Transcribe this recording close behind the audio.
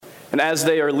And as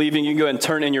they are leaving, you can go ahead and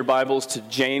turn in your Bibles to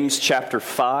James chapter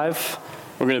 5.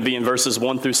 We're going to be in verses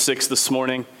 1 through 6 this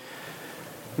morning.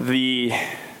 The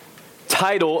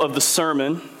title of the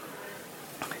sermon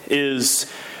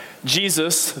is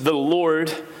Jesus, the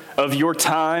Lord of your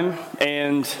time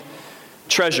and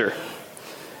treasure.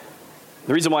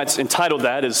 The reason why it's entitled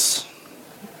that is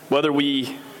whether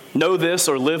we know this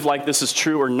or live like this is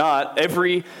true or not,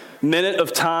 every minute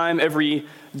of time, every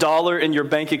dollar in your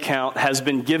bank account has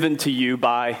been given to you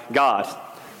by God.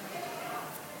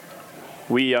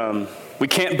 We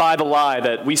can't buy the lie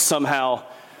that we somehow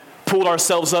pulled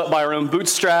ourselves up by our own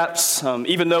bootstraps,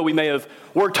 even though we may have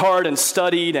worked hard and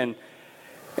studied and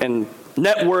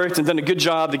networked and done a good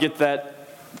job to get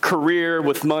that career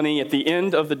with money. At the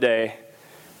end of the day,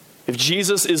 if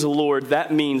Jesus is Lord,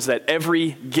 that means that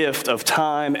every gift of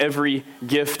time, every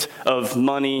gift of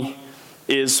money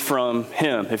is from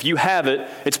Him. If you have it,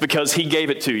 it's because He gave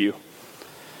it to you.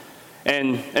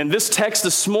 And this text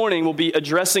this morning will be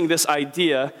addressing this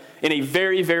idea in a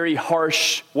very, very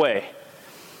harsh way.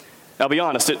 I'll be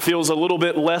honest, it feels a little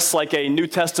bit less like a New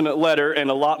Testament letter and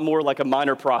a lot more like a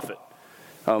minor prophet.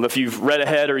 If you've read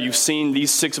ahead or you've seen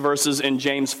these 6 verses in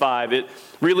James 5, it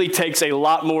really takes a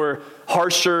lot more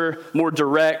harsher, more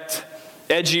direct,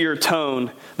 edgier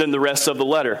tone than the rest of the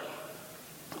letter.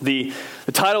 The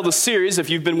title of the series, if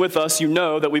you've been with us, you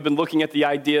know that we've been looking at the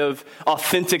idea of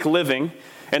authentic living,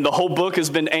 and the whole book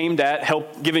has been aimed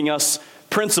at giving us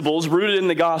principles rooted in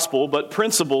the gospel, but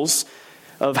principles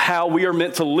of how we are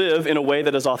meant to live in a way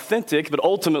that is authentic, but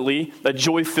ultimately a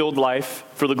joy-filled life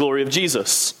for the glory of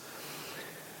Jesus.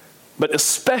 But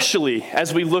especially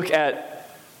as we look at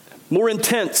more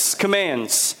intense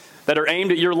commands that are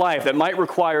aimed at your life that might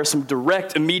require some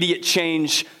direct, immediate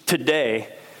change today,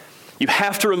 you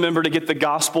have to remember to get the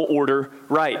gospel order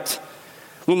right.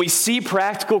 When we see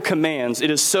practical commands, it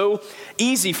is so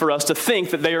easy for us to think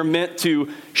that they are meant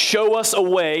to show us a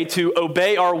way to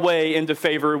obey our way into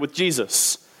favor with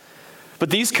Jesus. But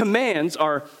these commands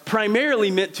are primarily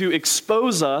meant to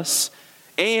expose us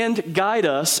and guide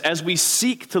us as we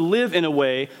seek to live in a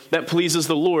way that pleases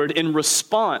the Lord in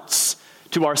response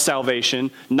to our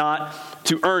salvation, not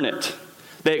to earn it.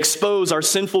 They expose our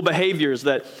sinful behaviors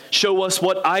that show us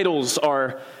what idols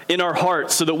are in our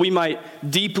hearts so that we might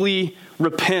deeply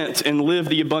repent and live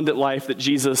the abundant life that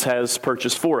Jesus has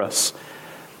purchased for us.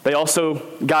 They also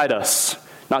guide us,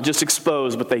 not just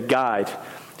expose, but they guide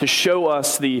to show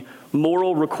us the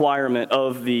moral requirement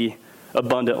of the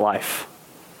abundant life.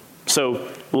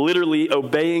 So literally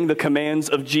obeying the commands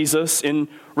of Jesus in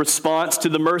response to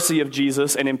the mercy of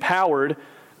Jesus and empowered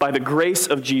by the grace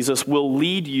of Jesus will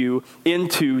lead you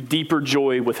into deeper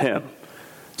joy with Him.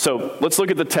 So let's look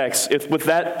at the text. With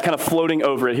that kind of floating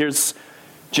over it, here's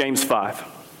James 5.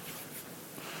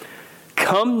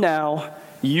 Come now,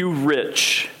 you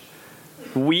rich,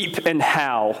 weep and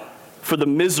howl for the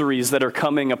miseries that are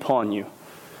coming upon you.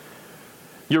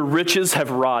 Your riches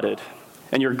have rotted,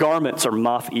 and your garments are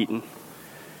moth-eaten.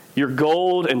 Your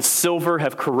gold and silver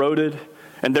have corroded,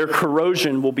 and their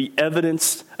corrosion will be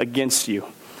evidenced against you,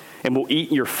 and will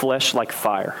eat your flesh like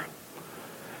fire.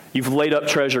 You've laid up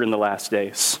treasure in the last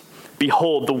days.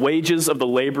 Behold, the wages of the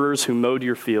laborers who mowed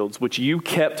your fields, which you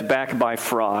kept back by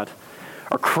fraud,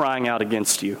 are crying out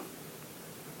against you.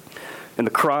 And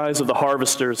the cries of the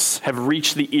harvesters have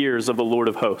reached the ears of the Lord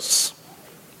of hosts.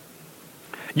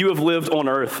 You have lived on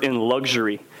earth in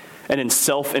luxury and in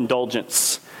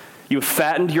self-indulgence. You have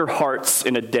fattened your hearts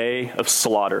in a day of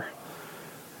slaughter.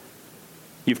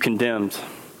 You've condemned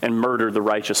and murdered the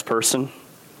righteous person.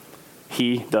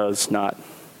 He does not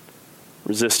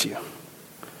resist you.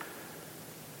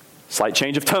 Slight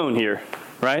change of tone here,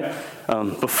 right?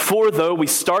 Before, though, we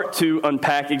start to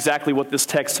unpack exactly what this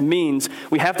text means,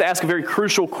 we have to ask a very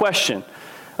crucial question.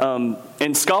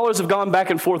 And scholars have gone back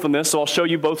and forth on this, so I'll show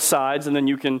you both sides, and then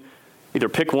you can either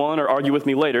pick one or argue with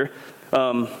me later.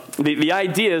 The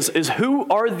idea is who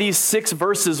are these 6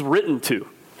 verses written to?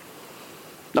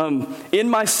 In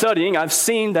my studying, I've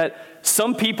seen that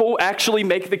some people actually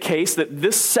make the case that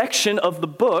this section of the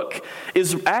book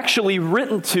is actually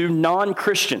written to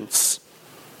non-Christians.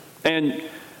 And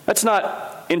that's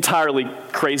not entirely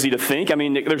crazy to think. I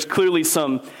mean, there's clearly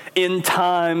some end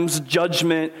times,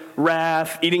 judgment,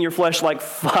 wrath, eating your flesh like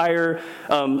fire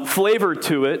flavor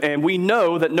to it. And we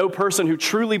know that no person who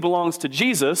truly belongs to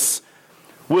Jesus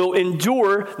will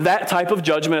endure that type of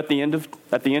judgment at the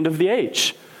end of the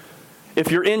age. If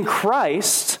you're in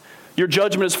Christ, your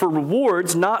judgment is for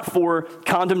rewards, not for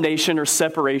condemnation or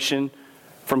separation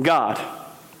from God.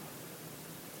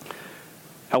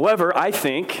 However, I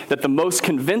think that the most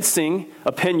convincing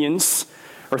opinions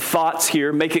or thoughts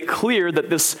here make it clear that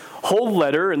this whole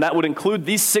letter, and that would include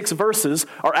these 6 verses,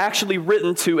 are actually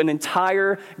written to an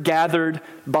entire gathered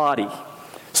body.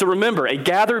 So remember, a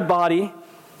gathered body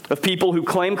of people who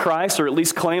claim Christ, or at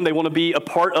least claim they want to be a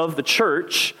part of the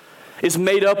church, is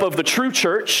made up of the true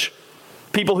church,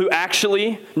 people who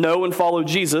actually know and follow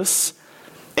Jesus,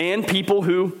 and people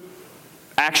who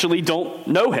actually don't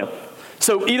know him.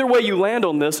 So either way you land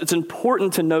on this, it's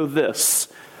important to know this,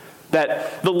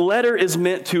 that the letter is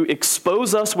meant to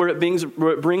expose us where it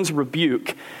brings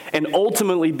rebuke and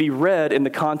ultimately be read in the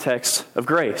context of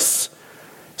grace.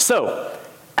 So,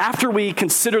 after we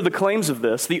consider the claims of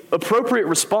this, the appropriate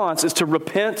response is to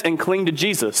repent and cling to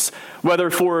Jesus, whether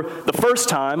for the first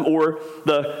time or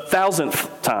the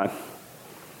 1,000th time.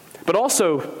 But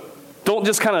also, don't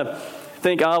just kind of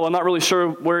think, oh, well, I'm not really sure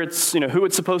where it's, who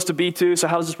it's supposed to be to, so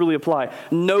how does this really apply?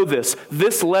 Know this.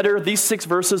 This letter, these 6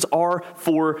 verses are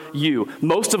for you.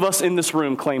 Most of us in this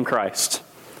room claim Christ.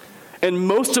 And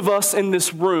most of us in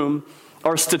this room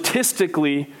are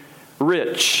statistically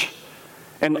rich.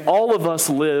 And all of us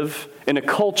live in a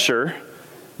culture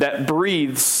that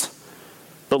breathes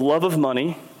the love of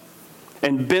money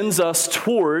and bends us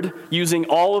toward using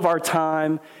all of our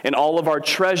time and all of our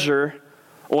treasure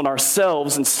on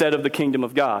ourselves instead of the kingdom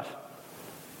of God.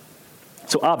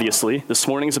 So obviously, this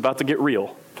morning is about to get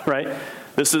real, right?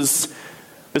 This is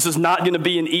not going to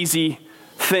be an easy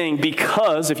thing,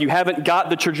 because if you haven't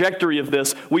got the trajectory of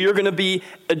this, we are going to be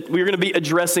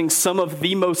addressing some of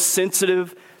the most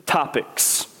sensitive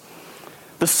topics.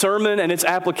 The sermon and its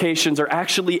applications are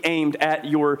actually aimed at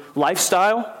your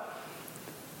lifestyle,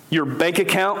 your bank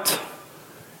account,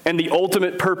 and the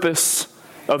ultimate purpose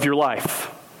of your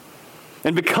life.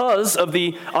 And because of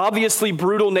the obviously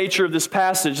brutal nature of this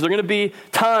passage, there are going to be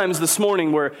times this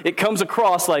morning where it comes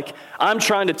across like I'm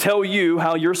trying to tell you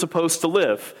how you're supposed to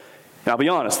live. And I'll be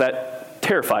honest, that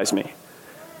terrifies me.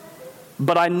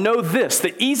 But I know this,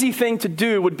 the easy thing to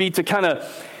do would be to kind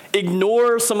of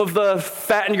ignore some of the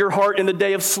fatten your heart in the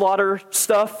day of slaughter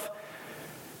stuff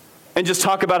and just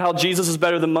talk about how Jesus is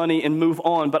better than money and move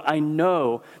on. But I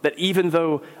know that even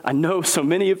though I know so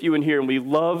many of you in here and we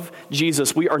love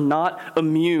Jesus, we are not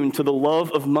immune to the love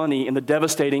of money and the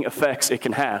devastating effects it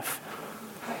can have.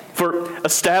 For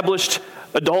established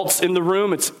adults in the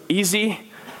room, it's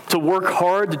easy to work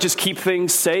hard to just keep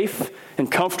things safe and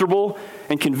comfortable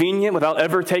and convenient without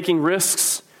ever taking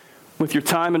risks with your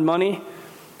time and money.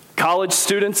 College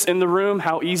students in the room,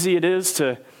 how easy it is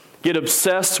to get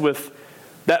obsessed with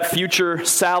that future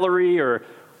salary or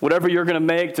whatever you're going to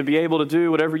make to be able to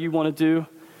do whatever you want to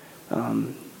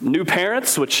do. New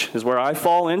parents, which is where I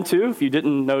fall into. If you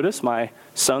didn't notice, my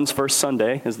son's first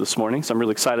Sunday is this morning, so I'm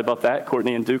really excited about that.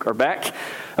 Courtney and Duke are back.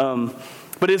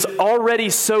 But it's already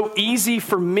so easy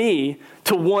for me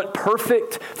to want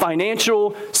perfect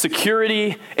financial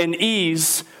security and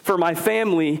ease for my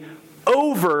family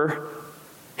over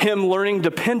him learning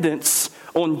dependence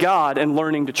on God and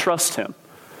learning to trust him.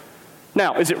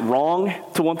 Now, is it wrong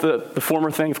to want the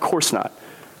former thing? Of course not.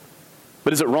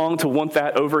 But is it wrong to want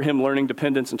that over him learning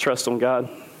dependence and trust on God?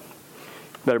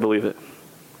 Better believe it.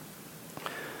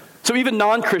 So even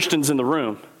non-Christians in the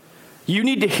room, you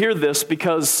need to hear this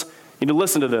because, you need to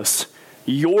listen to this.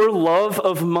 Your love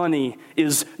of money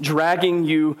is dragging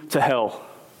you to hell.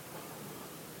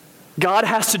 God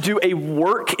has to do a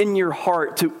work in your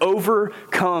heart to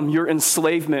overcome your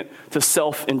enslavement to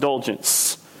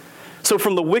self-indulgence. So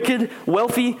from the wicked,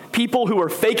 wealthy people who are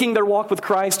faking their walk with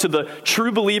Christ to the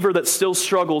true believer that still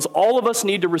struggles, all of us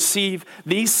need to receive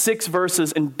these 6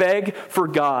 verses and beg for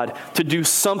God to do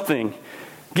something.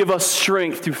 Give us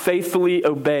strength to faithfully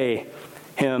obey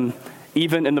him,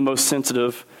 even in the most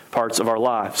sensitive parts of our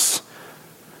lives.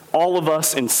 All of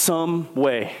us in some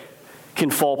way can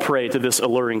fall prey to this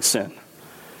alluring sin.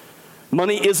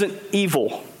 Money isn't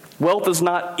evil. Wealth is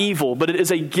not evil, but it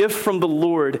is a gift from the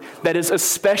Lord that is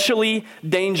especially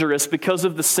dangerous because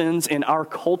of the sins in our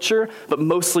culture, but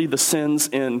mostly the sins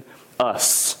in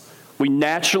us. We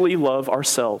naturally love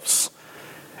ourselves.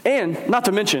 And, not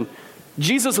to mention,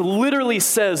 Jesus literally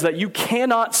says that you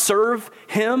cannot serve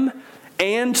him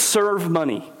and serve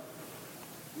money.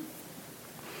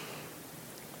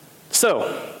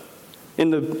 So, in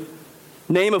the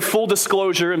name of full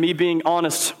disclosure and me being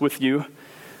honest with you,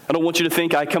 I don't want you to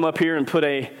think I come up here and put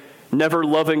a never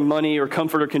loving money or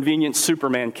comfort or convenience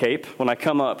Superman cape when I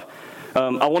come up.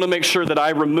 I want to make sure that I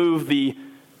remove the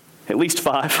at least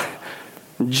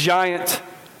 5 giant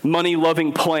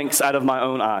money-loving planks out of my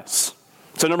own eyes.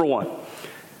 So number 1,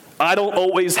 I don't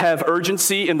always have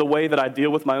urgency in the way that I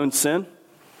deal with my own sin.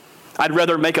 I'd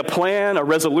rather make a plan, a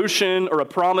resolution, or a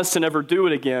promise to never do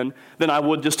it again than I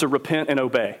would just to repent and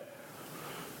obey.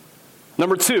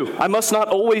 Number two, I must not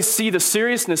always see the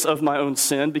seriousness of my own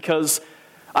sin because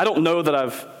I don't know that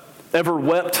I've ever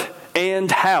wept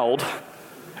and howled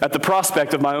at the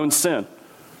prospect of my own sin.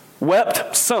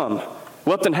 Wept some.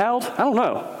 Wept and howled? I don't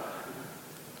know.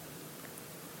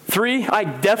 Three, I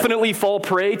definitely fall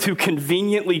prey to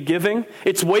conveniently giving.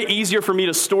 It's way easier for me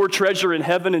to store treasure in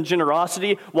heaven and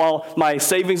generosity while my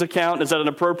savings account is at an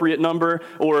appropriate number,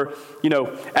 or,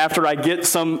 after I get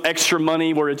some extra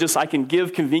money where I can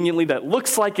give conveniently that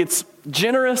looks like it's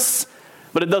generous,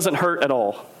 but it doesn't hurt at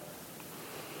all.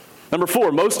 Number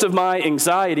four, most of my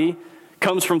anxiety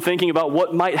comes from thinking about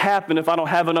what might happen if I don't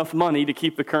have enough money to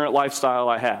keep the current lifestyle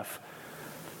I have.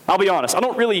 I'll be honest, I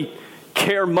don't really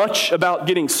care much about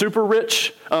getting super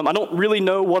rich. I don't really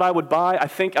know what I would buy. I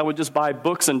think I would just buy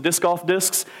books and disc golf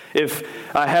discs if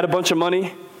I had a bunch of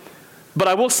money. But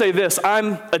I will say this,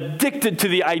 I'm addicted to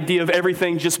the idea of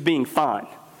everything just being fine.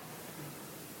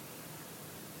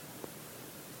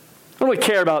 I don't really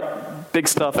care about big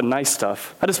stuff and nice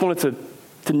stuff. I just wanted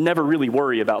to never really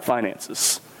worry about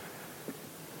finances.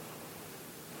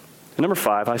 And number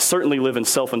five, I certainly live in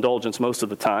self-indulgence most of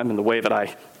the time in the way that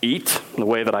I eat, in the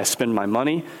way that I spend my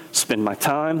money, spend my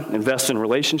time, invest in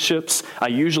relationships. I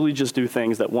usually just do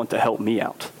things that want to help me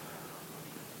out.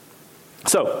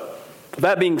 So, with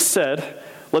that being said,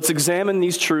 let's examine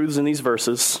these truths in these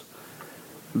verses,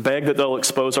 beg that they'll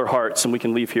expose our hearts and we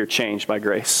can leave here changed by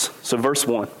grace. So verse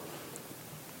 1.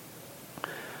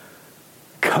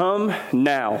 Come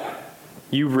now,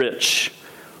 you rich,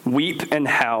 weep and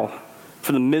howl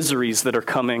for the miseries that are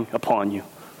coming upon you.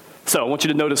 So I want you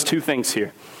to notice two things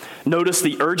here. Notice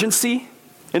the urgency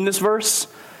in this verse,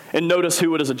 and notice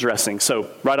who it is addressing.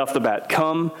 So right off the bat,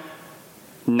 come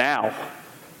now.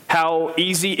 How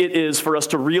easy it is for us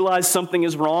to realize something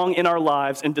is wrong in our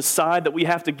lives and decide that we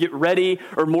have to get ready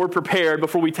or more prepared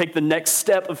before we take the next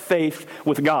step of faith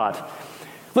with God.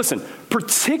 Listen,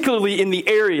 particularly in the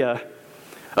area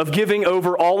of giving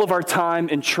over all of our time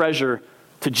and treasure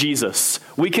to Jesus,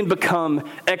 we can become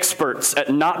experts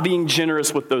at not being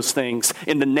generous with those things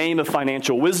in the name of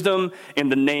financial wisdom, in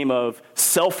the name of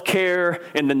self-care,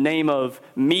 in the name of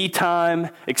me time,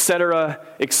 etc.,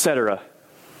 etc.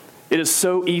 It is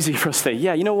so easy for us to say,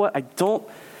 yeah, you know what,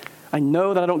 I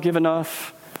know that I don't give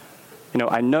enough.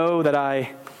 I know that I'm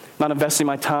not investing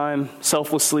my time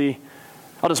selflessly.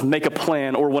 I'll just make a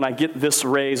plan, or when I get this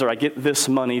raise or I get this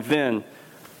money, then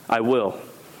I will.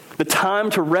 The time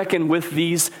to reckon with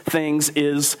these things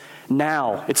is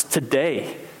now. It's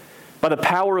today. By the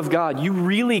power of God, you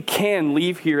really can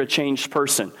leave here a changed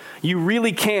person. You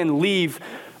really can leave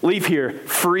here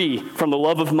free from the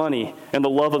love of money and the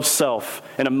love of self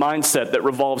and a mindset that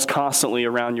revolves constantly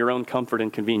around your own comfort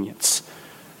and convenience.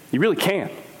 You really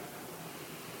can.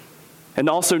 And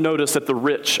also notice that the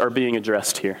rich are being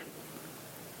addressed here.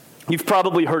 You've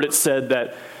probably heard it said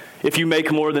that if you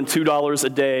make more than $2 a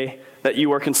day, that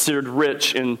you are considered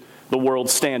rich in the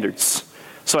world's standards.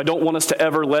 So I don't want us to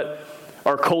ever let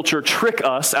our culture trick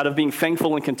us out of being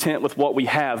thankful and content with what we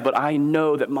have, but I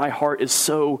know that my heart is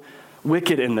so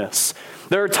wicked in this.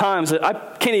 There are times that I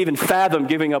can't even fathom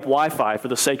giving up Wi-Fi for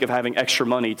the sake of having extra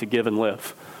money to give and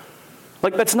live.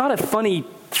 That's not a funny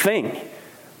thing.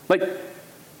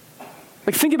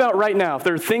 Think about right now, if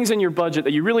there are things in your budget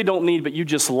that you really don't need but you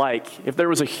just like, if there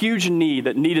was a huge need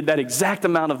that needed that exact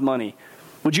amount of money,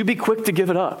 would you be quick to give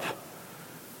it up?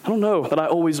 I don't know that I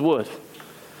always would.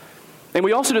 And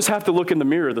we also just have to look in the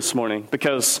mirror this morning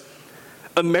because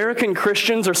American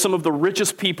Christians are some of the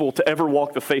richest people to ever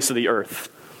walk the face of the earth.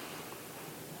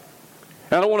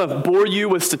 And I don't want to bore you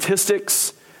with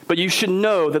statistics, but you should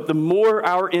know that the more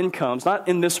our incomes, not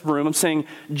in this room, I'm saying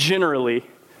generally,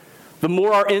 the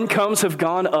more our incomes have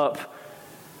gone up,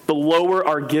 the lower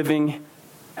our giving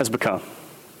has become.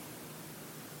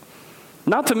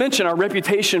 Not to mention our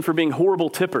reputation for being horrible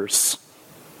tippers.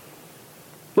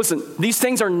 Listen, these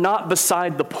things are not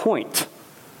beside the point.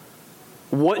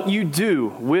 What you do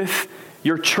with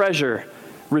your treasure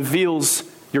reveals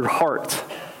your heart.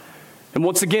 And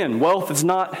once again, wealth is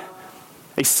not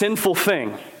a sinful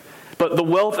thing, but the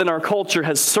wealth in our culture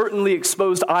has certainly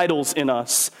exposed idols in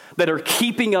us that are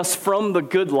keeping us from the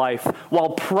good life while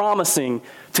promising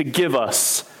to give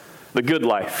us the good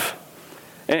life.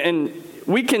 And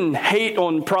we can hate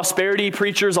on prosperity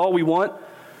preachers all we want,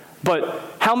 but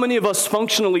how many of us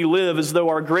functionally live as though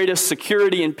our greatest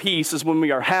security and peace is when we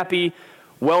are happy,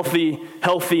 wealthy,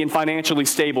 healthy, and financially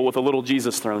stable with a little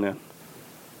Jesus thrown in?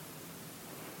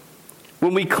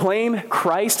 When we claim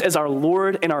Christ as our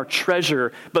Lord and our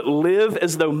treasure, but live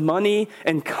as though money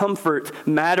and comfort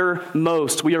matter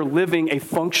most, we are living a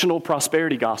functional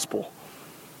prosperity gospel.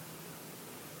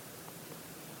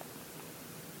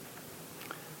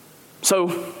 So,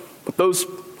 with those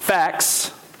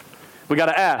facts, we got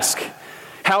to ask,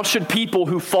 how should people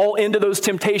who fall into those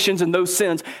temptations and those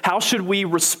sins, how should we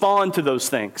respond to those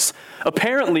things?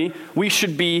 Apparently, we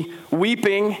should be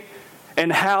weeping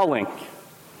and howling.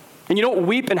 And you don't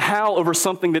weep and howl over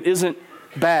something that isn't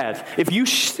bad. If you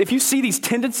see these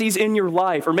tendencies in your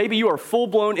life, or maybe you are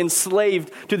full-blown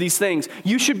enslaved to these things,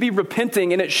 you should be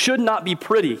repenting, and it should not be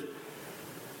pretty.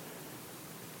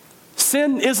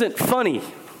 Sin isn't funny.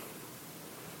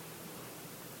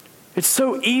 It's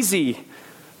so easy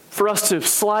for us to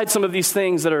slide some of these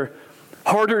things that are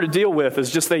harder to deal with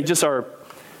as they just are,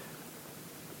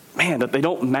 that they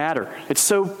don't matter. It's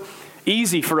so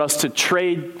easy for us to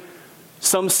trade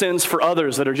some sins for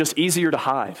others that are just easier to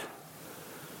hide.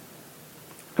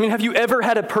 I mean, have you ever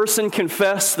had a person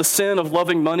confess the sin of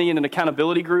loving money in an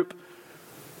accountability group?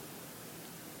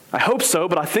 I hope so,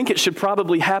 but I think it should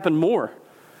probably happen more.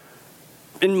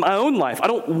 In my own life, I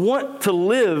don't want to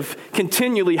live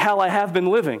continually how I have been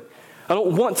living. I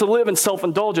don't want to live in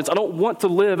self-indulgence. I don't want to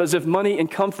live as if money and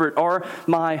comfort are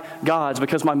my gods,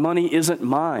 because my money isn't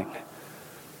mine.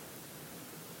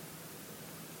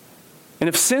 And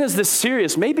if sin is this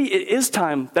serious, maybe it is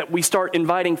time that we start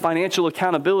inviting financial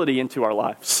accountability into our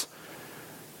lives.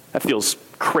 That feels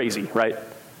crazy, right?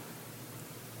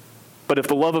 But if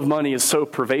the love of money is so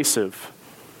pervasive,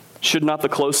 should not the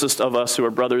closest of us who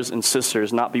are brothers and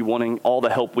sisters not be wanting all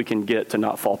the help we can get to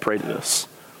not fall prey to this?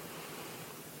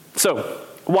 So,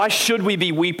 why should we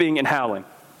be weeping and howling?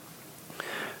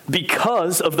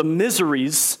 Because of the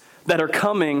miseries that are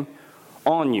coming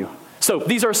on you. So,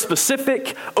 these are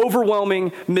specific,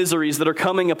 overwhelming miseries that are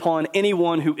coming upon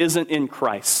anyone who isn't in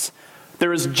Christ.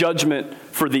 There is judgment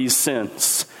for these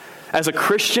sins. As a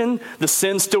Christian, the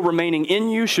sin still remaining in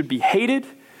you should be hated,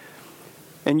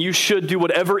 and you should do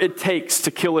whatever it takes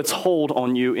to kill its hold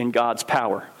on you in God's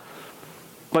power.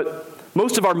 But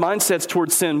most of our mindsets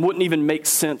towards sin wouldn't even make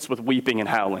sense with weeping and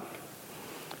howling.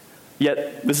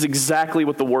 Yet, this is exactly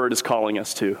what the Word is calling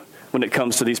us to when it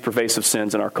comes to these pervasive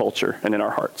sins in our culture and in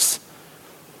our hearts.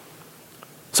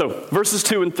 So, verses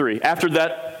 2 and 3, after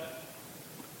that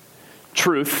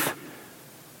truth,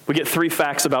 we get 3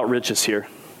 facts about riches here.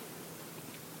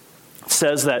 It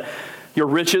says that your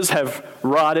riches have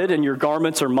rotted and your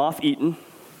garments are moth-eaten.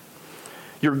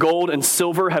 Your gold and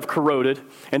silver have corroded,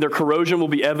 and their corrosion will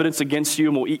be evidence against you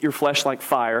and will eat your flesh like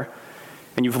fire.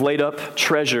 And you've laid up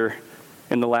treasure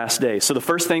in the last days. So the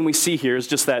first thing we see here is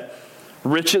just that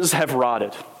riches have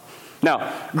rotted.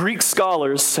 Now, Greek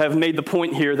scholars have made the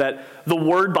point here that the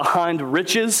word behind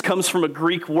riches comes from a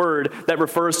Greek word that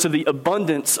refers to the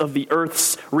abundance of the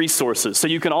earth's resources. So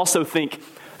you can also think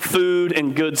food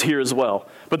and goods here as well.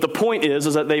 But the point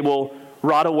is that they will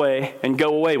rot away and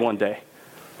go away one day.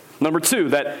 Number 2,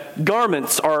 that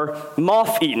garments are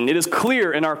moth-eaten. It is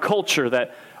clear in our culture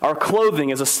that our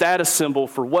clothing is a status symbol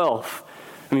for wealth.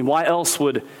 I mean, why else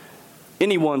would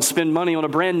anyone spend money on a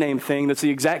brand name thing that's the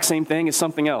exact same thing as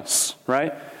something else,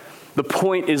 right? The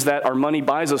point is that our money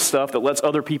buys us stuff that lets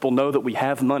other people know that we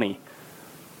have money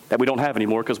that we don't have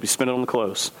anymore because we spend it on the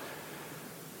clothes.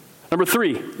 Number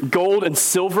 3, gold and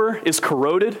silver is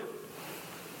corroded.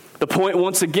 The point,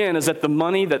 once again, is that the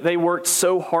money that they worked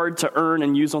so hard to earn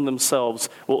and use on themselves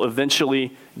will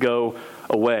eventually go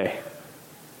away.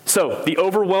 So, the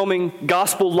overwhelming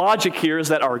gospel logic here is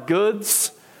that our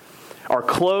goods, our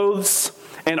clothes,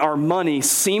 and our money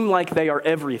seem like they are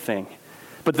everything,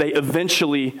 but they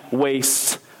eventually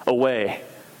waste away.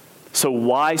 So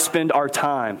why spend our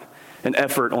time and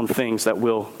effort on things that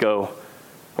will go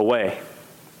away?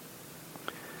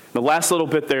 The last little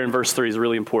bit there in verse 3 is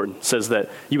really important. It says that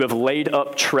you have laid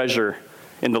up treasure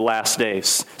in the last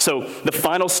days. So the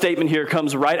final statement here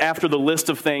comes right after the list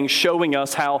of things showing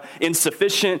us how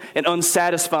insufficient and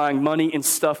unsatisfying money and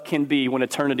stuff can be when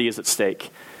eternity is at stake.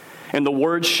 And the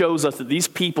word shows us that these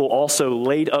people also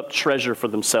laid up treasure for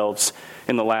themselves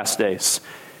in the last days.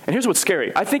 And here's what's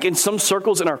scary. I think in some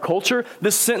circles in our culture,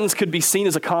 this sentence could be seen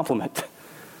as a compliment.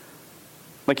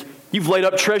 Like, you've laid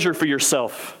up treasure for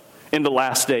yourself in the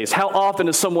last days. How often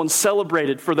is someone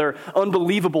celebrated for their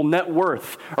unbelievable net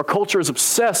worth? Our culture is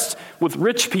obsessed with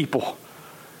rich people.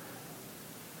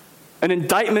 An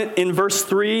indictment in verse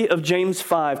 3 of James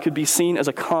 5 could be seen as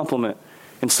a compliment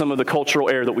in some of the cultural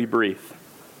air that we breathe.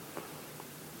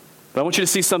 But I want you to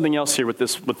see something else here with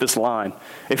this line.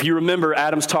 If you remember,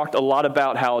 Adam's talked a lot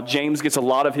about how James gets a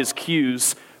lot of his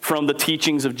cues from the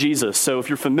teachings of Jesus. So if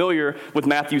you're familiar with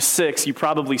Matthew 6, you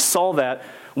probably saw that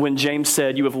when James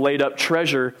said, you have laid up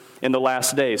treasure in the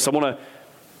last days. So I want to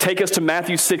take us to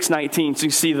Matthew 6:19 so you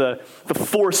see the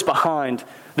force behind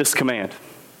this command.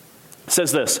 It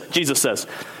says this, Jesus says,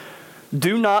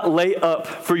 Do not lay up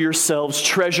for yourselves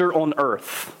treasure on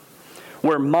earth,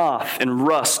 where moth and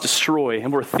rust destroy,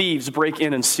 and where thieves break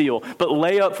in and steal. But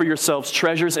lay up for yourselves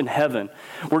treasures in heaven,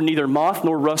 where neither moth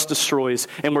nor rust destroys,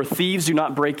 and where thieves do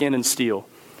not break in and steal.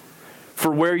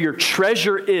 For where your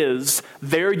treasure is,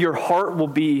 there your heart will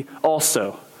be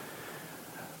also.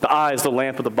 The eye is the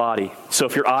lamp of the body. So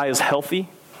if your eye is healthy,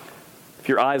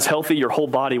 your whole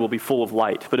body will be full of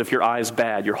light. But if your eye is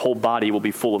bad, your whole body will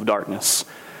be full of darkness.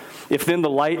 If then the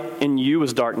light in you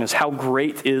is darkness, how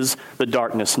great is the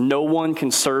darkness? No one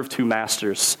can serve two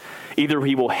masters. Either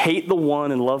he will hate the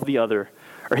one and love the other,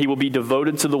 or he will be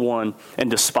devoted to the one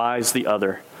and despise the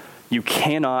other. You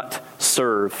cannot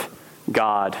serve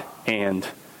God and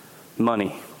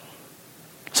money.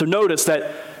 So notice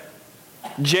that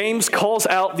James calls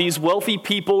out these wealthy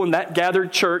people in that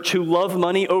gathered church who love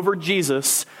money over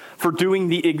Jesus for doing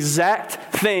the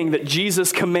exact thing that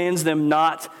Jesus commands them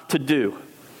not to do.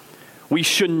 We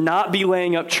should not be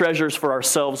laying up treasures for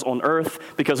ourselves on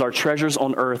earth because our treasures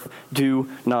on earth do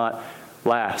not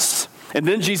last. And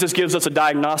then Jesus gives us a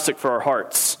diagnostic for our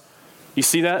hearts. You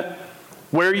see that?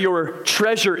 Where your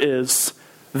treasure is,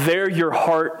 there your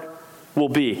heart will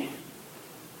be.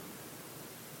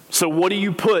 So what do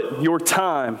you put your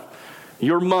time,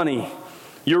 your money,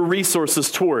 your resources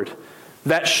toward?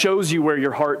 That shows you where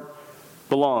your heart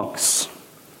belongs.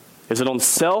 Is it on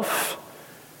self?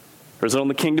 Or is it on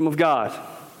the kingdom of God?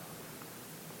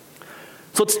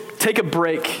 So let's take a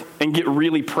break and get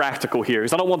really practical here,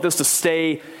 because I don't want this to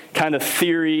stay kind of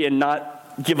theory and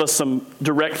not give us some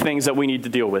direct things that we need to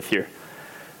deal with here.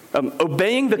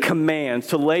 Obeying the command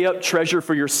to lay up treasure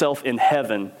for yourself in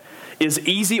heaven is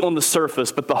easy on the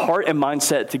surface, but the heart and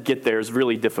mindset to get there is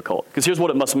really difficult. Because here's what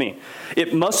it must mean.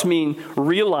 It must mean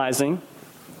realizing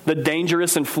the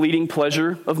dangerous and fleeting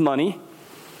pleasure of money.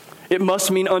 It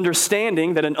must mean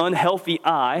understanding that an unhealthy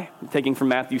eye, taking from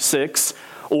Matthew 6,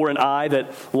 or an eye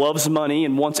that loves money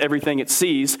and wants everything it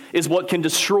sees, is what can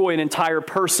destroy an entire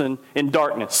person in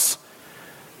darkness.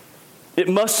 It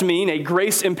must mean a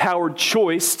grace-empowered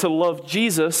choice to love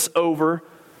Jesus over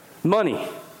money.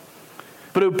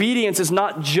 But obedience is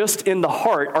not just in the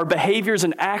heart. Our behaviors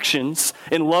and actions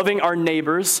in loving our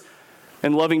neighbors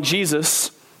and loving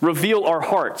Jesus reveal our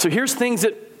heart. So here's things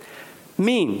it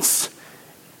means.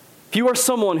 If you are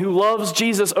someone who loves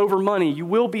Jesus over money, you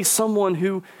will be someone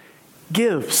who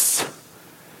gives.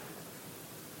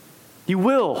 You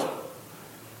will.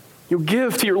 You'll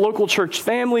give to your local church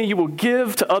family. You will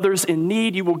give to others in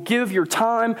need. You will give your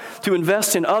time to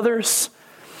invest in others.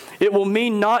 It will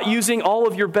mean not using all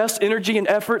of your best energy and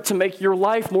effort to make your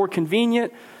life more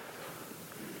convenient.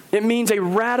 It means a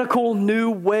radical new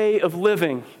way of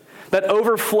living that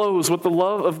overflows with the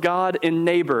love of God and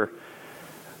neighbor,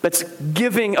 that's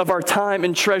giving of our time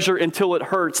and treasure until it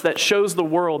hurts, that shows the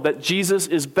world that Jesus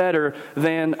is better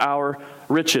than our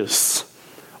riches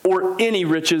or any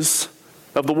riches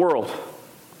of the world.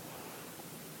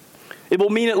 It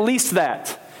will mean at least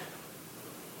that.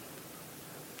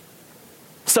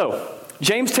 So,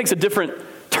 James takes a different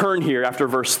turn here after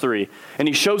verse 3, and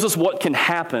he shows us what can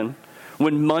happen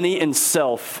when money and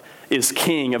self is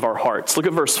king of our hearts. Look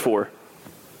at verse 4.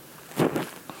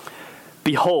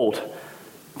 Behold,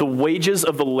 the wages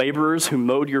of the laborers who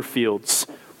mowed your fields,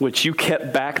 which you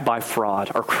kept back by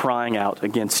fraud, are crying out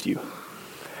against you.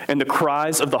 And the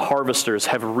cries of the harvesters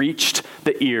have reached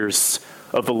the ears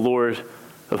of the Lord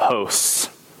of hosts.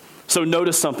 So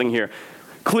notice something here.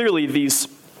 Clearly, these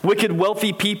wicked,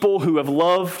 wealthy people who have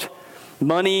loved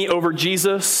money over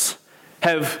Jesus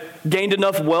have gained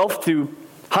enough wealth to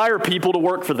hire people to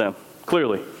work for them,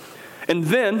 clearly. And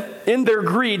then, in their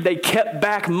greed, they kept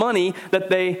back money that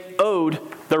they owed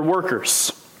their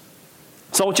workers.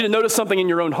 So I want you to notice something in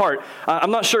your own heart.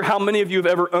 I'm not sure how many of you have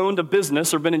ever owned a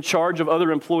business or been in charge of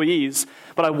other employees,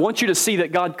 but I want you to see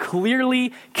that God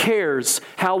clearly cares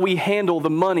how we handle the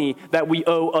money that we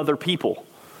owe other people.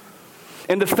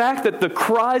 And the fact that the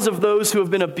cries of those who have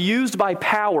been abused by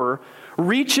power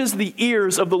reaches the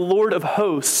ears of the Lord of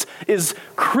hosts is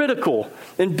critical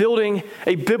in building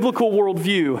a biblical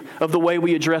worldview of the way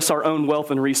we address our own wealth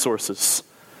and resources.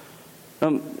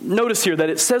 Notice here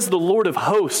that it says the Lord of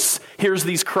hosts hears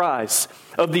these cries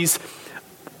of these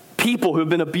people who have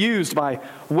been abused by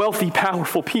wealthy,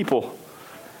 powerful people.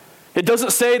 It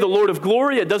doesn't say the Lord of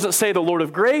glory. It doesn't say the Lord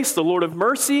of grace, the Lord of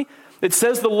mercy. It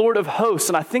says the Lord of hosts,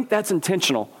 and I think that's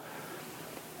intentional.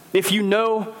 If you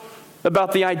know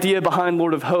about the idea behind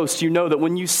Lord of hosts, you know that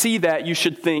when you see that, you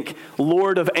should think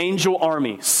Lord of angel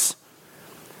armies.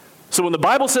 So when the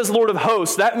Bible says Lord of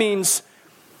hosts, that means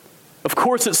Of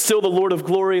course, it's still the Lord of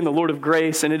glory and the Lord of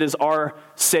grace, and it is our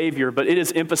Savior, but it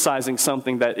is emphasizing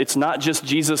something that it's not just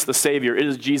Jesus the Savior, it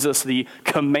is Jesus the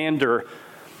commander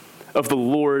of the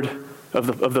Lord of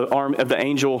the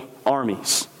angel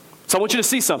armies. So I want you to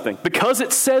see something. Because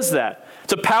it says that,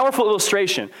 it's a powerful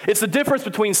illustration. It's the difference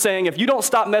between saying, if you don't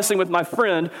stop messing with my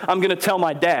friend, I'm going to tell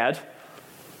my dad,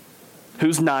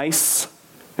 who's nice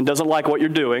and doesn't like what you're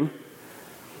doing,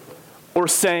 or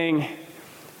saying,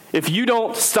 if you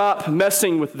don't stop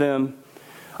messing with them,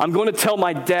 I'm going to tell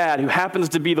my dad, who happens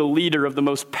to be the leader of the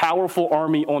most powerful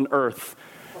army on earth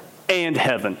and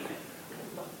heaven.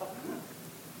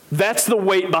 That's the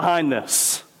weight behind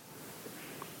this.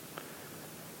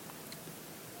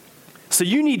 So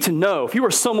you need to know, if you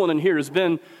are someone in here who's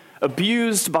been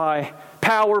abused by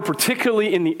power,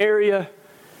 particularly in the area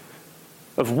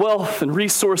of wealth and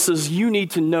resources, you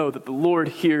need to know that the Lord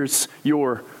hears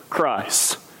your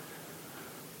cries.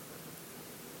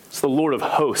 It's the Lord of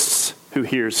hosts who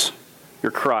hears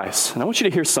your cries. And I want you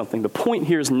to hear something. The point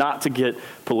here is not to get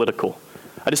political.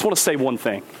 I just want to say one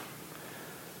thing.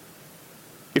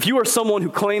 If you are someone who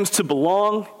claims to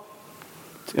belong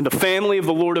in the family of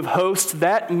the Lord of hosts,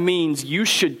 that means you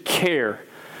should care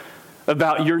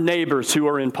about your neighbors who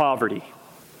are in poverty,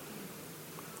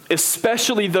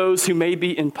 especially those who may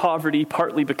be in poverty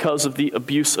partly because of the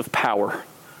abuse of power.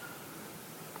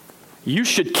 You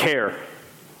should care.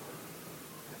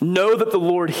 Know that the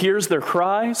Lord hears their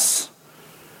cries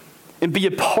and be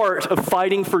a part of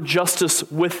fighting for justice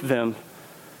with them,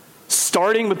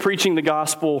 starting with preaching the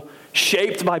gospel,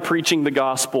 shaped by preaching the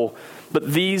gospel.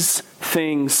 But these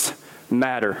things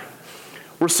matter.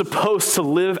 We're supposed to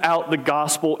live out the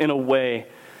gospel in the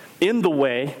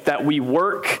way that we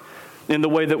work, in the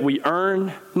way that we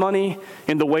earn money,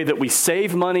 in the way that we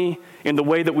save money, in the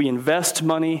way that we invest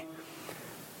money.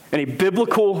 And a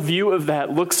biblical view of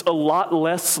that looks a lot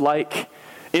less like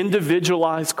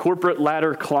individualized corporate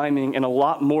ladder climbing and a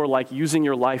lot more like using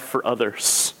your life for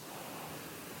others.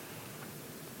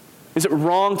 Is it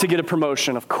wrong to get a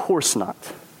promotion? Of course not.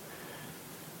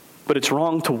 But it's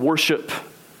wrong to worship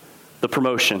the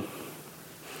promotion.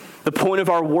 The point of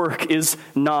our work is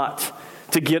not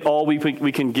to get all we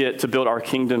can get to build our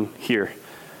kingdom here.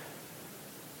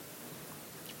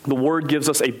 The Word gives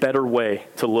us a better way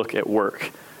to look at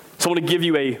work. So I want to give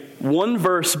you a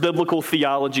one-verse biblical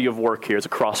theology of work here as a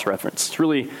cross-reference. It's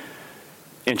really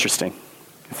interesting.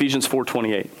 Ephesians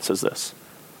 4:28 says this.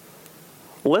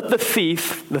 Let the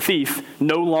thief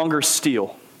no longer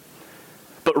steal,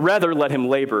 but rather let him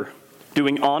labor,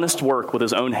 doing honest work with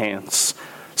his own hands,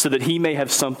 so that he may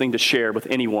have something to share with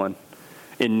anyone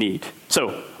in need.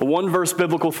 So, a one-verse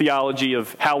biblical theology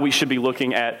of how we should be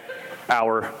looking at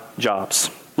our jobs.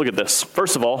 Look at this.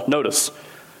 First of all, notice,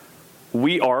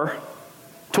 we are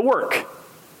to work.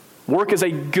 Work is a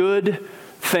good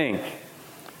thing.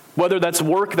 Whether that's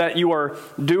work that you are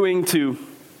doing to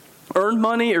earn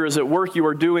money, or is it work you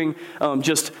are doing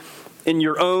just in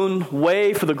your own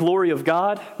way for the glory of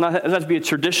God? Not it doesn't have to be a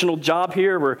traditional job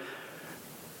here where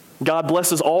God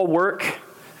blesses all work,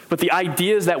 but the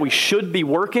idea is that we should be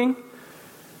working.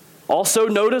 Also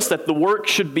notice that the work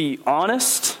should be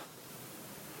honest.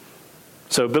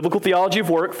 So biblical theology of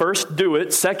work, first, do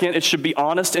it. Second, it should be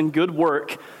honest and good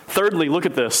work. Thirdly, look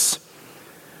at this.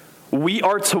 We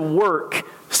are to work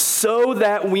so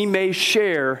that we may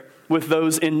share with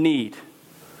those in need.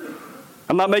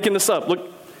 I'm not making this up.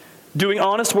 Look, doing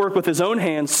honest work with his own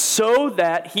hands so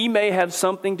that he may have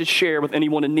something to share with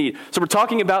anyone in need. So we're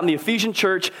talking about in the Ephesian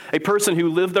church, a person who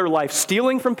lived their life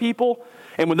stealing from people,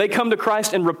 and when they come to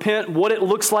Christ and repent, what it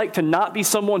looks like to not be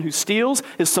someone who steals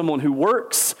is someone who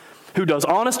works, who does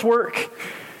honest work,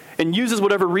 and uses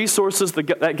whatever resources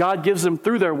that God gives them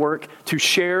through their work to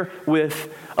share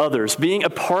with others. Being a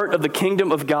part of the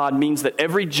kingdom of God means that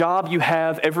every job you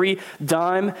have, every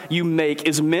dime you make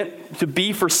is meant to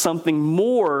be for something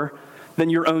more than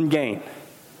your own gain.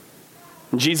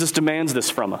 And Jesus demands this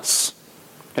from us,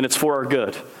 and it's for our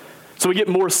good. So we get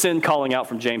more sin calling out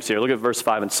from James here. Look at verse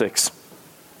 5 and 6.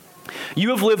 You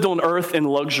have lived on earth in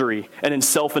luxury and in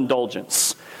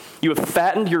self-indulgence. You have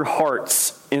fattened your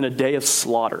hearts in a day of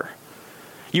slaughter.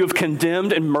 You have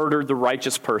condemned and murdered the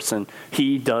righteous person.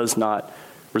 He does not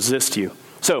resist you.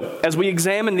 So, as we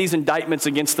examine these indictments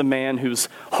against the man whose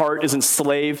heart is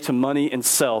enslaved to money and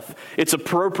self, it's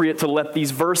appropriate to let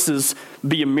these verses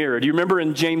be a mirror. Do you remember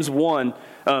in James 1,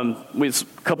 a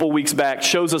couple weeks back,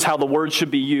 shows us how the word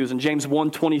should be used. In James 1,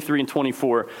 23 and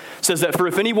 24, says that, for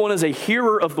if anyone is a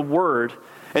hearer of the word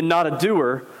and not a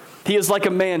doer, he is like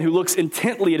a man who looks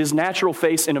intently at his natural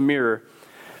face in a mirror,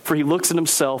 for he looks at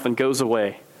himself and goes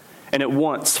away, and at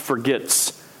once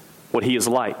forgets what he is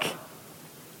like.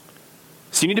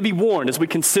 So you need to be warned as we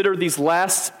consider these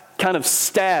last kind of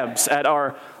stabs at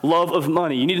our love of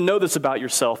money. You need to know this about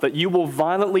yourself, that you will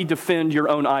violently defend your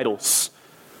own idols.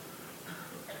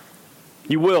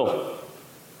 You will.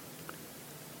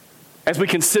 As we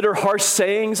consider harsh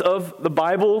sayings of the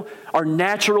Bible, our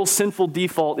natural sinful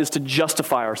default is to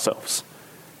justify ourselves.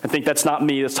 I think that's not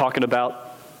me, that's talking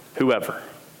about whoever.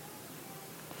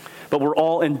 But we're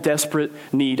all in desperate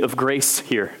need of grace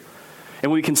here. And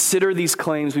when we consider these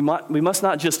claims, we must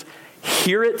not just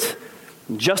hear it,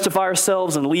 justify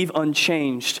ourselves, and leave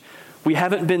unchanged. We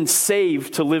haven't been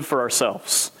saved to live for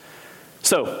ourselves.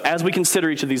 So, as we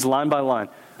consider each of these line by line,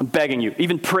 I'm begging you,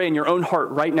 even pray in your own heart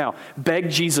right now,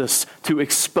 beg Jesus to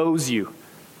expose you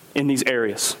in these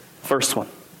areas. First one.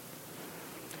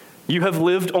 You have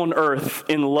lived on earth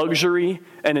in luxury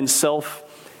and in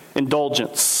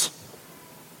self-indulgence.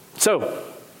 So,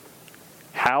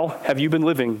 how have you been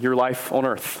living your life on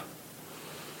earth?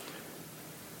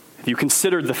 Have you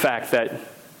considered the fact that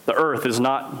the earth is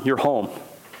not your home?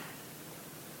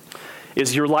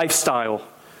 Is your lifestyle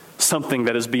something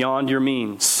that is beyond your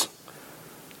means?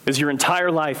 Is your entire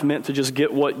life meant to just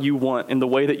get what you want in the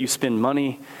way that you spend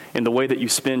money, in the way that you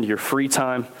spend your free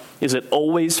time? Is it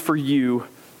always for you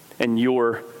and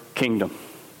your kingdom?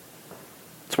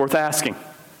 It's worth asking.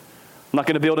 I'm not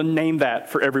going to be able to name that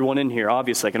for everyone in here.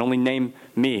 Obviously, I can only name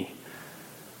me.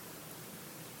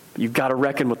 But you've got to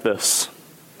reckon with this.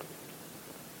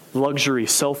 Luxury,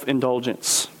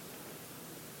 self-indulgence.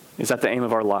 Is that the aim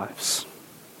of our lives?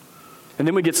 And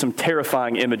then we get some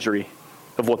terrifying imagery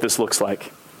of what this looks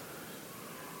like.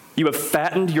 You have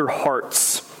fattened your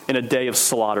hearts in a day of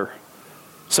slaughter.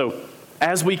 So,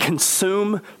 as we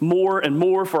consume more and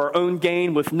more for our own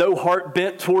gain with no heart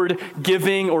bent toward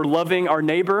giving or loving our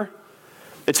neighbor,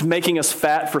 it's making us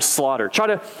fat for slaughter. Try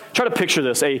to picture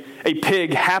this, a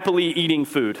pig happily eating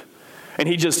food. And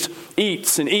he just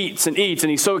eats and eats and eats,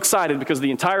 and he's so excited because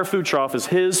the entire food trough is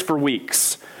his for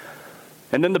weeks.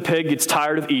 And then the pig gets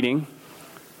tired of eating,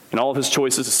 and all of his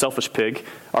choices, a selfish pig,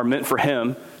 are meant for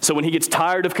him. So when he gets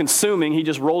tired of consuming, he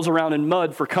just rolls around in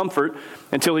mud for comfort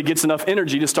until he gets enough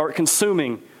energy to start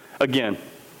consuming again.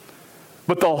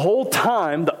 But the whole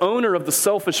time, the owner of the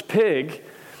selfish pig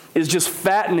is just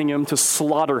fattening him to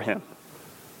slaughter him.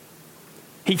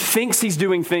 He thinks he's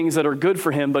doing things that are good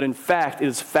for him, but in fact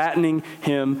is fattening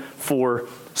him for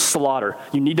slaughter.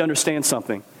 You need to understand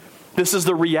something. This is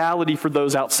the reality for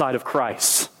those outside of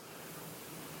Christ.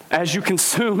 As you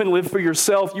consume and live for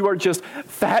yourself, you are just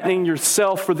fattening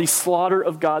yourself for the slaughter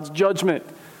of God's judgment.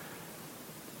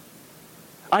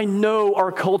 I know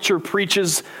our culture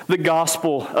preaches the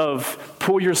gospel of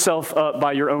pull yourself up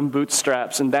by your own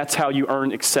bootstraps, and that's how you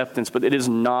earn acceptance, but it is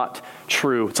not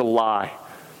true. It's a lie.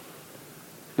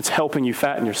 It's helping you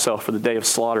fatten yourself for the day of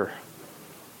slaughter.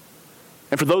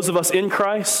 And for those of us in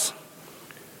Christ,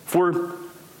 if we're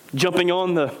jumping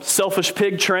on the selfish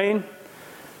pig train,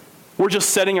 we're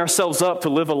just setting ourselves up to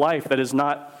live a life that is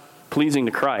not pleasing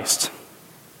to Christ.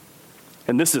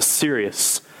 And this is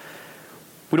serious.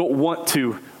 We don't want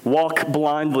to walk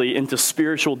blindly into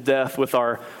spiritual death with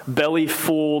our belly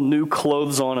full, new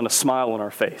clothes on, and a smile on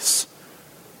our face.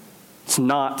 It's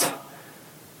not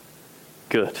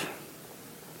good.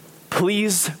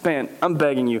 Please, man, I'm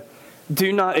begging you,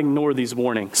 do not ignore these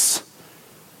warnings.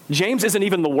 James isn't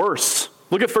even the worst.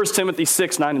 Look at 1 Timothy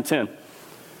 6, 9, and 10.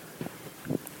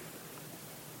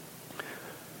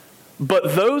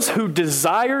 But those who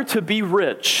desire to be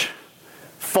rich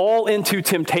fall into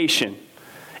temptation,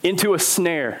 into a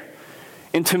snare,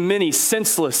 into many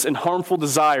senseless and harmful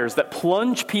desires that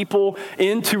plunge people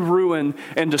into ruin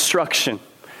and destruction.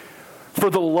 For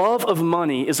the love of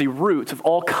money is a root of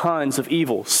all kinds of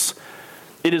evils.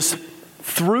 It is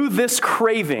through this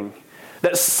craving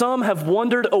that some have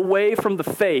wandered away from the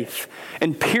faith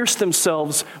and pierced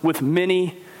themselves with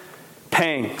many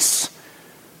pangs.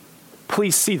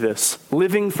 Please see this.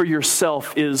 Living for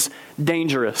yourself is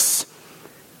dangerous.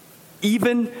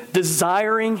 Even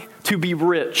desiring to be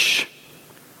rich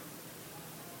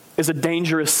is a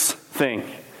dangerous thing.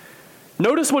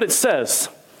 Notice what it says,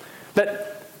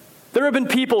 that there have been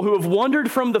people who have wandered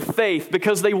from the faith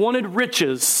because they wanted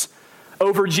riches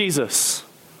over Jesus.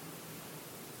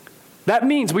 That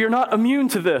means we are not immune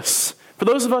to this. For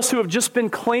those of us who have just been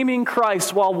claiming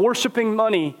Christ while worshiping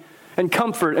money and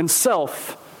comfort and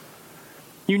self,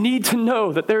 you need to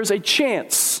know that there's a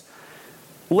chance,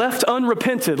 left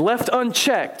unrepented, left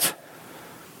unchecked,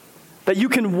 that you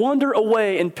can wander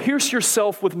away and pierce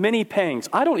yourself with many pangs.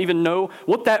 I don't even know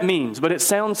what that means, but it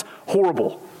sounds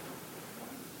horrible.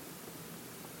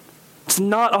 It's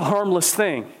not a harmless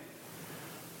thing.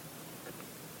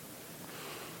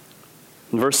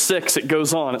 In verse 6, it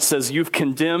goes on. It says, you've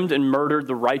condemned and murdered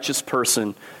the righteous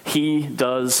person. He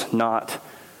does not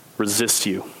resist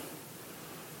you.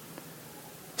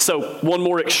 So, one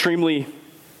more extremely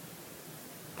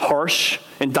harsh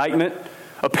indictment.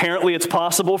 Apparently, it's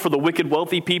possible for the wicked,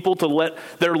 wealthy people to let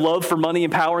their love for money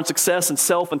and power and success and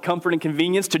self and comfort and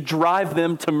convenience to drive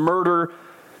them to murder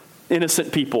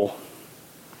innocent people.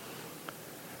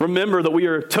 Remember that we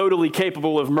are totally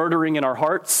capable of murdering in our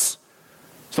hearts.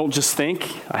 Don't just think,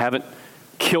 I haven't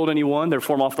killed anyone,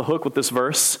 therefore I'm off the hook with this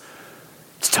verse.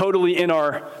 It's totally in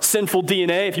our sinful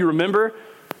DNA. If you remember,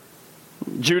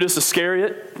 Judas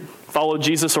Iscariot followed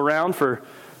Jesus around for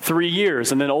 3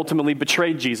 years and then ultimately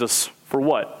betrayed Jesus for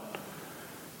what?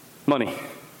 Money.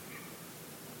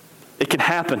 It can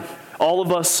happen. All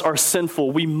of us are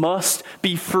sinful. We must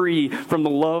be free from the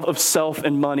love of self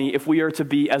and money if we are to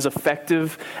be as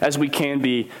effective as we can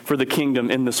be for the kingdom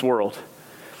in this world.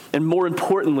 And more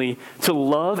importantly, to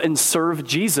love and serve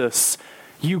Jesus,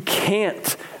 you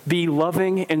can't be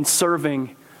loving and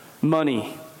serving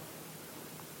money.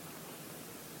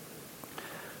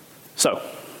 So,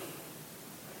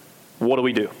 what do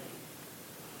we do?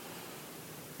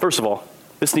 First of all,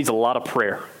 this needs a lot of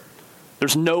prayer.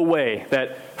 There's no way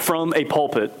that from a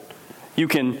pulpit you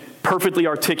can perfectly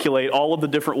articulate all of the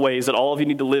different ways that all of you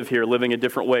need to live here, living a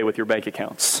different way with your bank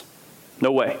accounts.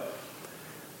 No way.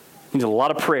 It needs a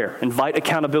lot of prayer. Invite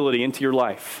accountability into your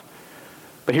life.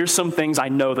 But here's some things I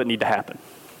know that need to happen.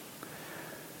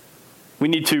 We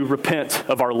need to repent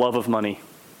of our love of money.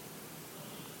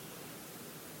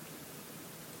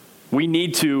 We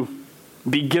need to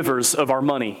be givers of our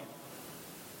money.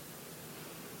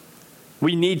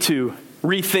 We need to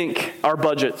rethink our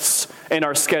budgets and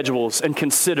our schedules and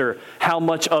consider how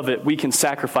much of it we can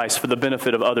sacrifice for the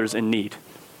benefit of others in need.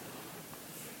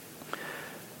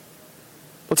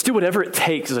 Let's do whatever it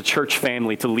takes as a church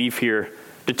family to leave here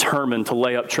determined to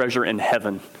lay up treasure in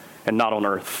heaven and not on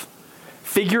earth.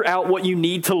 Figure out what you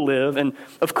need to live and,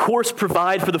 of course,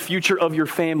 provide for the future of your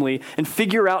family and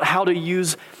figure out how to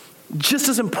use, just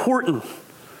as important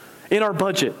in our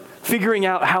budget, figuring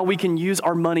out how we can use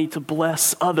our money to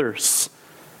bless others.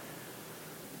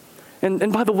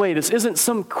 And by the way, this isn't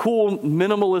some cool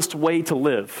minimalist way to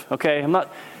live, okay? I'm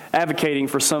not advocating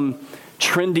for some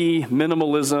trendy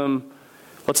minimalism,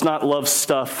 let's not love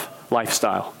stuff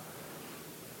lifestyle.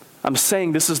 I'm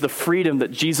saying this is the freedom that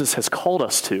Jesus has called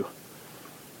us to,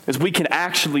 is we can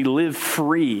actually live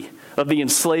free of the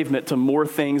enslavement to more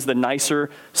things, the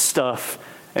nicer stuff,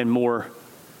 and more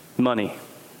money.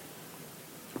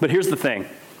 But here's the thing,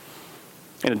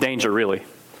 and the danger really.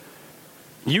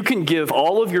 You can give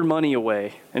all of your money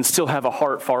away and still have a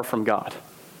heart far from God.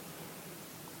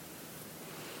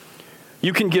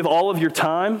 You can give all of your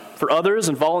time for others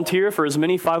and volunteer for as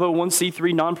many 501c3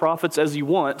 nonprofits as you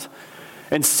want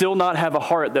and still not have a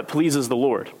heart that pleases the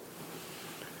Lord.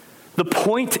 The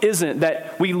point isn't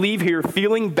that we leave here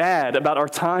feeling bad about our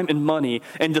time and money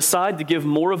and decide to give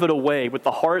more of it away with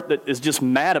the heart that is just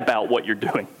mad about what you're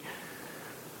doing.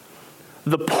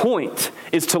 The point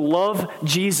is to love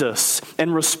Jesus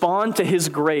and respond to his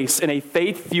grace in a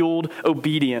faith-fueled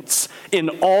obedience in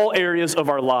all areas of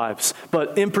our lives,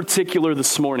 but in particular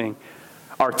this morning,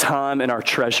 our time and our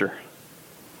treasure,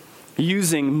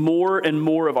 using more and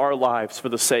more of our lives for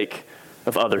the sake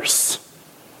of others.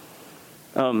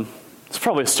 It's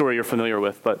probably a story you're familiar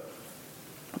with, but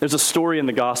there's a story in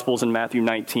the Gospels in Matthew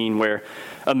 19 where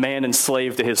a man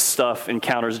enslaved to his stuff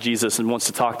encounters Jesus and wants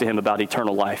to talk to him about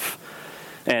eternal life.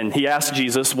 And he asks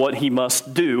Jesus what he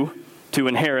must do to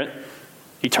inherit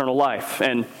eternal life.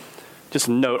 And just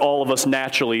note, all of us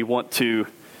naturally want to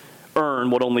earn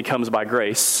what only comes by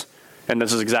grace. And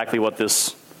this is exactly what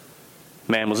this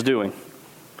man was doing.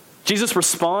 Jesus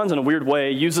responds in a weird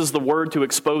way, uses the word to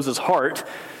expose his heart.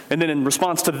 And then in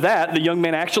response to that, the young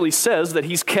man actually says that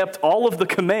he's kept all of the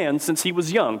commands since he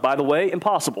was young. By the way,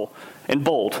 impossible and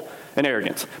bold and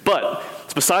arrogant. But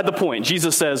it's beside the point.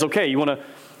 Jesus says, okay, you want to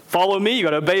follow me, you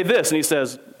got to obey this. And he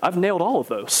says, I've nailed all of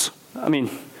those. I mean,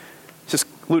 it's just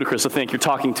ludicrous to think you're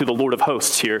talking to the Lord of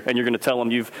hosts here and you're going to tell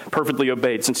him you've perfectly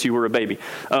obeyed since you were a baby.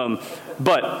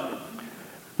 But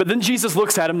then Jesus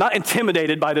looks at him, not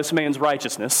intimidated by this man's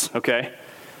righteousness, okay?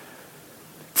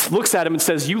 Looks at him and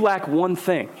says, you lack one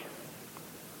thing.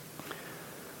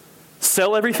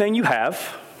 Sell everything you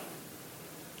have,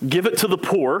 give it to the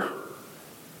poor,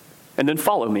 and then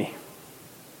follow me.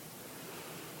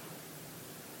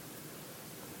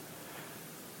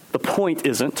 The point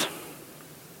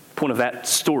of that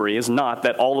story is not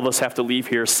that all of us have to leave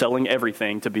here selling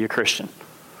everything to be a Christian.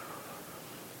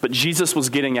 But Jesus was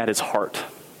getting at his heart.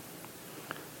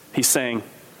 He's saying,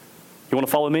 you want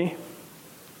to follow me?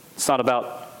 It's not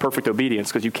about perfect obedience,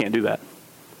 because you can't do that.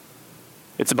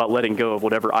 It's about letting go of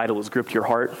whatever idol has gripped your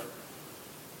heart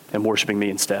and worshiping me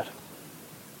instead.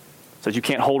 So you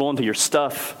can't hold on to your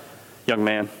stuff, young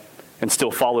man, and still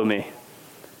follow me.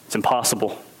 It's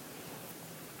impossible.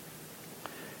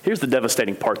 Here's the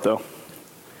devastating part, though.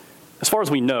 As far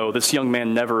as we know, this young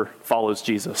man never follows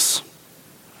Jesus.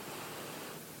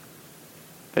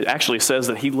 It actually says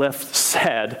that he left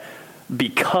sad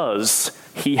because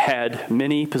he had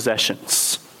many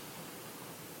possessions.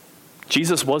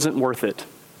 Jesus wasn't worth it.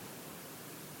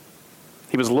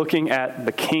 He was looking at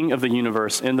the King of the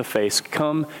universe in the face,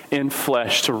 come in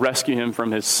flesh to rescue him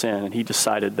from his sin. And he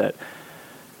decided that,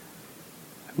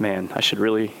 man, I should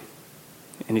really,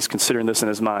 and he's considering this in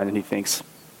his mind, and he thinks,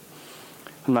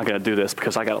 I'm not going to do this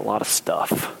because I got a lot of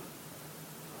stuff.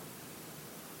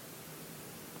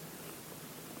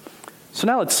 So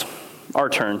now it's our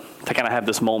turn to kind of have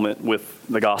this moment with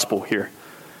the gospel here.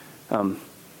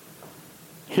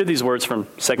 Hear these words from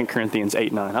 2 Corinthians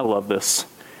 8:9. I love this.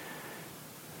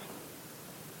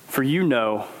 For you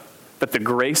know that the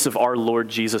grace of our Lord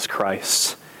Jesus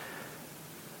Christ,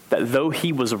 that though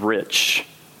he was rich,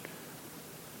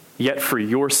 yet for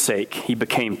your sake he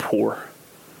became poor,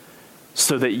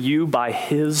 so that you by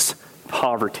his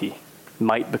poverty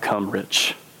might become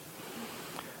rich.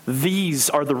 These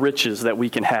are the riches that we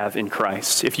can have in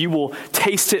Christ. If you will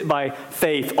taste it by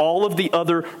faith, all of the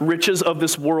other riches of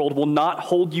this world will not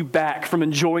hold you back from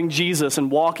enjoying Jesus and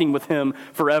walking with him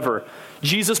forever.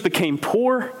 Jesus became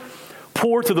poor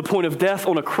to the point of death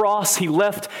on a cross. He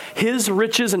left his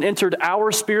riches and entered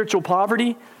our spiritual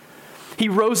poverty. He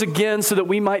rose again so that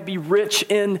we might be rich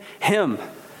in him.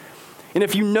 And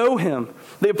if you know him,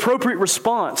 the appropriate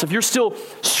response, if you're still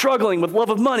struggling with love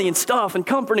of money and stuff and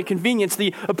comfort and convenience,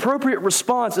 the appropriate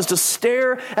response is to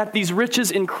stare at these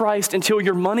riches in Christ until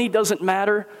your money doesn't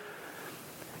matter.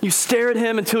 You stare at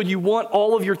him until you want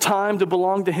all of your time to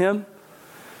belong to him.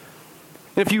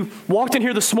 And if you walked in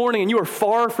here this morning and you are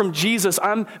far from Jesus,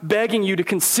 I'm begging you to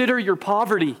consider your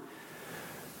poverty.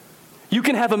 You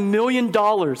can have $1 million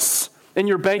in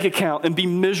your bank account and be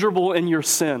miserable in your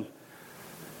sin.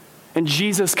 And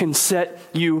Jesus can set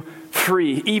you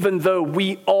free, even though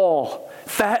we all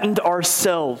fattened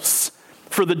ourselves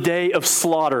for the day of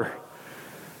slaughter.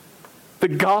 The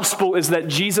gospel is that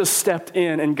Jesus stepped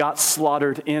in and got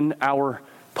slaughtered in our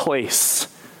place.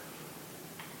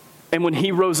 And when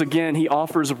he rose again, he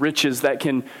offers riches that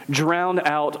can drown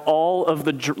out all of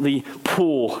the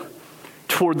pull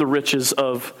toward the riches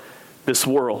of this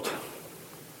world.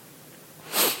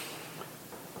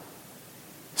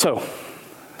 So,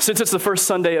 since it's the first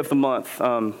Sunday of the month,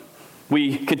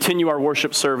 we continue our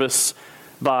worship service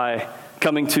by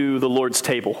coming to the Lord's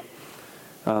table.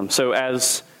 So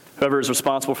as whoever is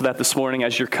responsible for that this morning,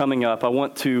 as you're coming up, I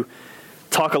want to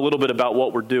talk a little bit about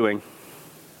what we're doing.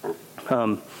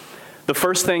 The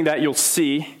first thing that you'll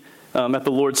see at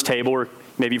the Lord's table, or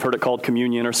maybe you've heard it called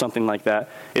communion or something like that,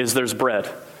 is there's bread.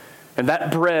 And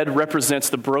that bread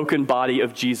represents the broken body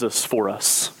of Jesus for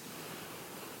us.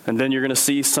 And then you're going to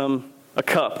see a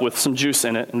cup with some juice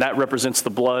in it, and that represents the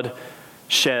blood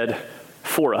shed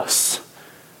for us.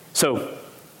 So,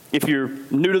 if you're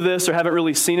new to this or haven't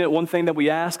really seen it, one thing that we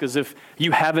ask is if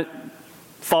you haven't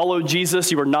followed Jesus,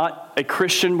 you are not a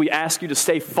Christian, we ask you to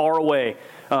stay far away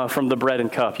from the bread and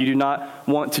cup. You do not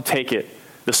want to take it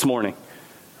this morning.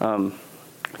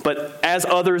 But as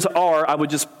others are, I would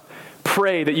just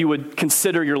pray that you would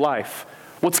consider your life.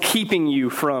 What's keeping you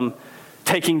from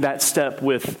taking that step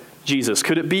with Jesus?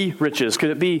 Could it be riches?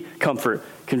 Could it be comfort,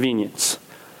 convenience?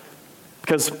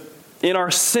 Because in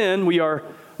our sin, we are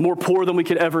more poor than we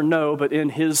could ever know, but in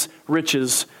his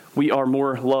riches, we are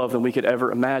more loved than we could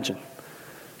ever imagine.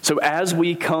 So as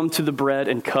we come to the bread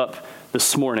and cup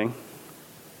this morning,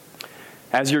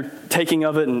 as you're taking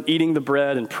of it and eating the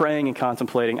bread and praying and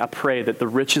contemplating, I pray that the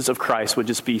riches of Christ would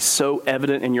just be so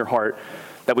evident in your heart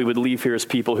that we would leave here as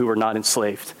people who are not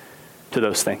enslaved to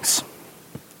those things.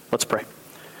 Let's pray.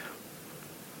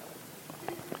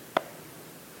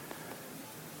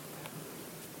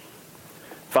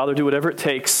 Father, do whatever it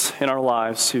takes in our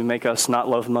lives to make us not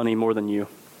love money more than you.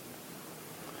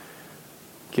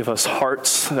 Give us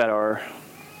hearts that are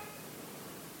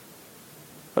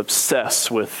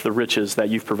obsessed with the riches that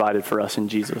you've provided for us in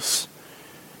Jesus.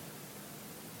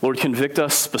 Lord, convict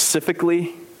us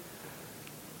specifically.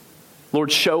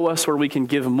 Lord, show us where we can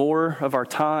give more of our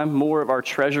time, more of our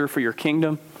treasure for your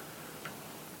kingdom.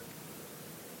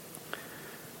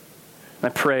 I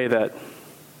pray that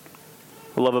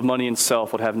the love of money and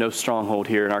self would have no stronghold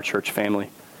here in our church family.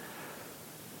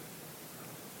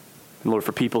 And Lord,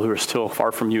 for people who are still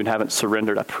far from you and haven't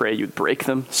surrendered, I pray you'd break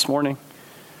them this morning.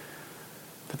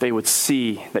 that they would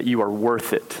see that you are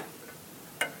worth it.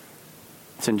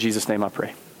 It's in Jesus' name I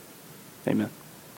pray. Amen.